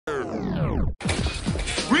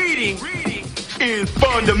Reading is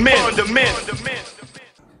fundamental.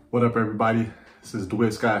 What up, everybody? This is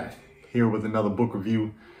DeWitt here with another book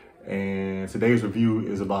review. And today's review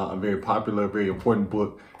is about a very popular, very important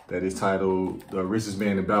book that is titled The Richest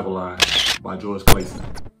Man in Babylon by Clason.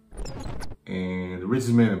 And The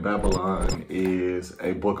Richest Man in Babylon is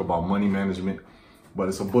a book about money management, but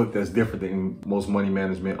it's a book that's different than most money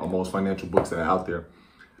management or most financial books that are out there.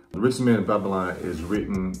 The Richest Man in Babylon is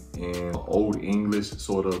written in Old English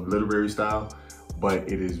sort of literary style, but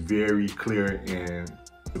it is very clear and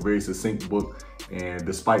a very succinct book. And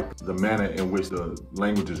despite the manner in which the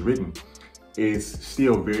language is written, it's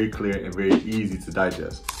still very clear and very easy to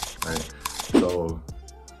digest, right? So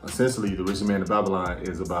essentially, The Richest Man in Babylon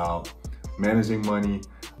is about managing money,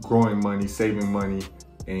 growing money, saving money,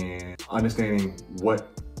 and understanding what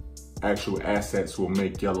actual assets will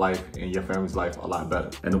make your life and your family's life a lot better.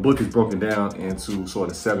 And the book is broken down into sort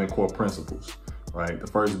of 7 core principles, right? The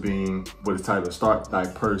first being what is titled Start Thy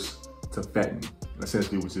Purse to Fatten,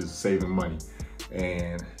 essentially, which is saving money.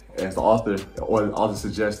 And as the author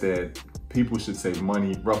suggests that people should save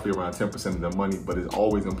money, roughly around 10% of their money, but it's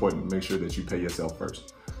always important to make sure that you pay yourself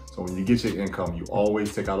first. So when you get your income, you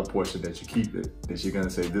always take out a portion that you keep it, that you're gonna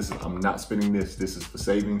say, I'm not spending this is for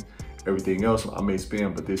saving. Everything else I may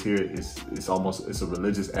spend, but this here it's a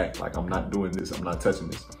religious act. Like, I'm not doing this, I'm not touching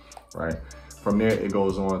this, right? From there, it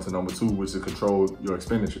goes on to number 2, which is control your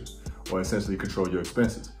expenditures, or essentially control your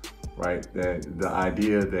expenses, right? That the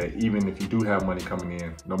idea that even if you do have money coming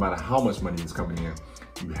in, no matter how much money is coming in,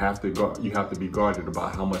 you have to be guarded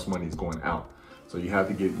about how much money is going out. So you have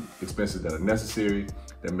to get expenses that are necessary,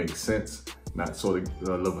 that make sense, not sort of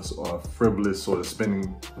live a frivolous sort of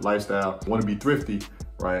spending lifestyle. You want to be thrifty,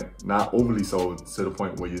 right? Not overly so to the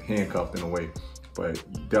point where you're handcuffed in a way, but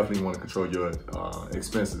you definitely want to control your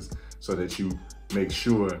expenses so that you make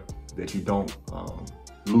sure that you don't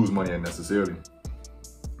lose money unnecessarily.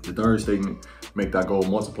 The third statement, make thy goal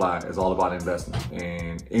multiply, is all about investing.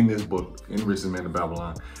 And in this book, in Richest Man in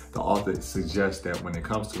Babylon, the author suggests that when it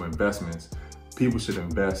comes to investments, people should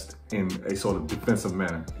invest in a sort of defensive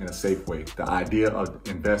manner, in a safe way. The idea of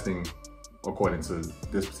investing, according to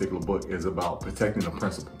this particular book, is about protecting the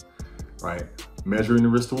principal, right? Measuring the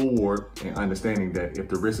risk to reward and understanding that if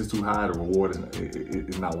the risk is too high, the reward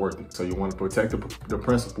is not worth it. So you want to protect the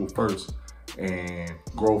principal first and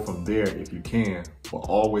grow from there if you can, but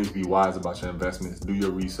always be wise about your investments. Do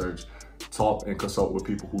your research, talk and consult with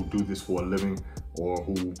people who do this for a living or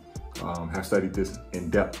who have studied this in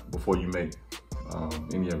depth before you make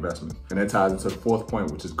any investment. And that ties into the 4th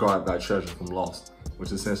point, which is guard thy treasure from loss,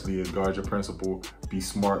 which essentially is guard your principal, be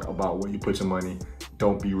smart about where you put your money,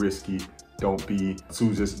 don't be risky, don't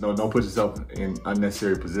put yourself in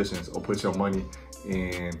unnecessary positions or put your money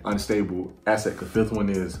in unstable asset. The 5th one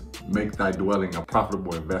is make thy dwelling a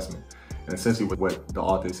profitable investment. And essentially what the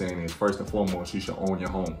author is saying is, first and foremost, you should own your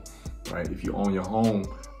home, right? If you own your home,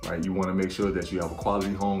 right, you want to make sure that you have a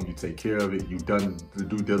quality home, you take care of it, you've done the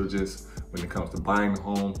due diligence when it comes to buying a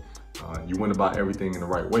home, you went about everything in the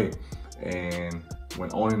right way. And when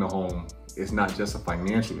owning a home, it's not just a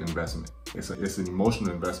financial investment, it's an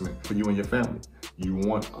emotional investment for you and your family. You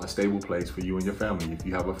want a stable place for you and your family. If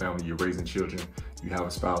you have a family, you're raising children, you have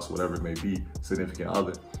a spouse, whatever it may be, significant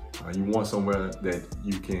other, you want somewhere that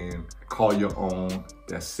you can call your own,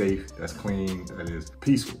 that's safe, that's clean, that is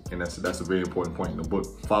peaceful. And that's a very important point in the book.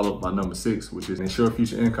 Followed by number 6, which is ensure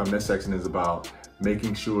future income. That section is about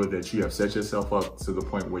making sure that you have set yourself up to the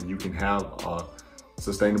point where you can have a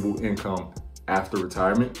sustainable income after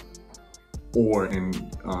retirement or in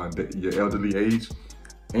your elderly age,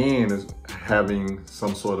 and having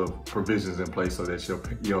some sort of provisions in place so that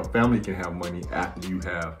your family can have money after you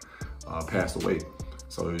have passed away.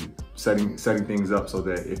 So setting things up so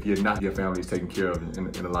that if you're not, your family is taken care of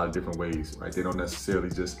in a lot of different ways, right? They don't necessarily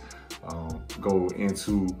just go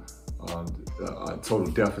into a total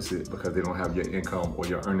deficit because they don't have your income or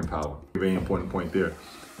your earning power. Very important point there.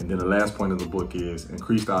 And then the last point of the book is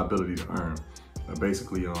increase the ability to earn.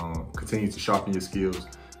 Basically, continue to sharpen your skills,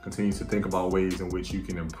 continue to think about ways in which you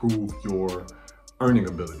can improve your earning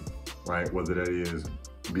ability, right? Whether that is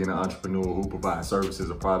being an entrepreneur who provides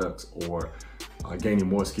services or products, or gaining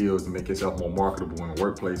more skills to make yourself more marketable in the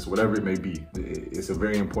workplace, whatever it may be. It's a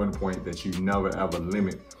very important point that you never ever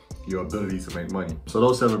limit your ability to make money. So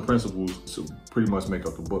those 7 principles pretty much make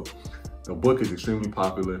up the book. The book is extremely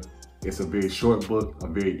popular. It's a very short book, a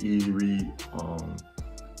very easy read.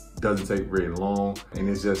 Doesn't take very long, and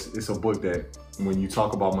it's a book that when you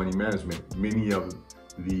talk about money management, many of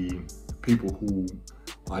the people who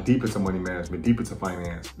are deep into money management, deep into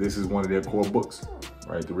finance, this is one of their core books,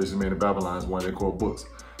 right? The Richest Man in Babylon is one of their core books.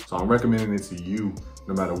 So I'm recommending it to you,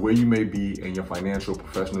 no matter where you may be in your financial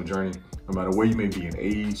professional journey, no matter where you may be in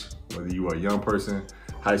age, whether you are a young person,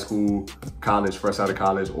 high school, college, fresh out of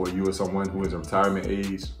college, or you are someone who is a retirement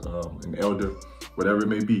age, an elder, whatever it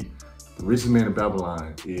may be. The Richest Man in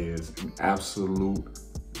Babylon is an absolute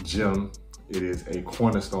gem. It is a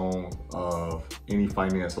cornerstone of any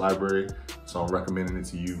finance library, so I'm recommending it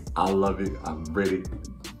to you. I love it. I read it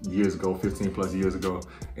years ago, 15 plus years ago,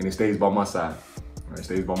 and it stays by my side. It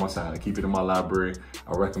stays by my side. I keep it in my library.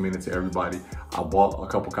 I recommend it to everybody. I bought a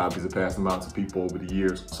couple copies and passed them out to people over the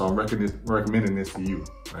years, so I'm recommending this to you.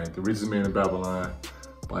 Right? The Richest Man in Babylon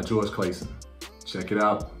by Clason. Check it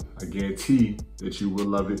out. I guarantee that you will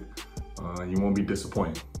love it. You won't be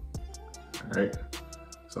disappointed. All right?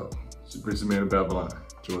 So, Richest Man in Babylon,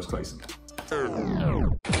 Clason.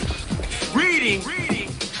 Reading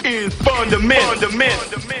is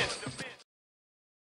fundamental.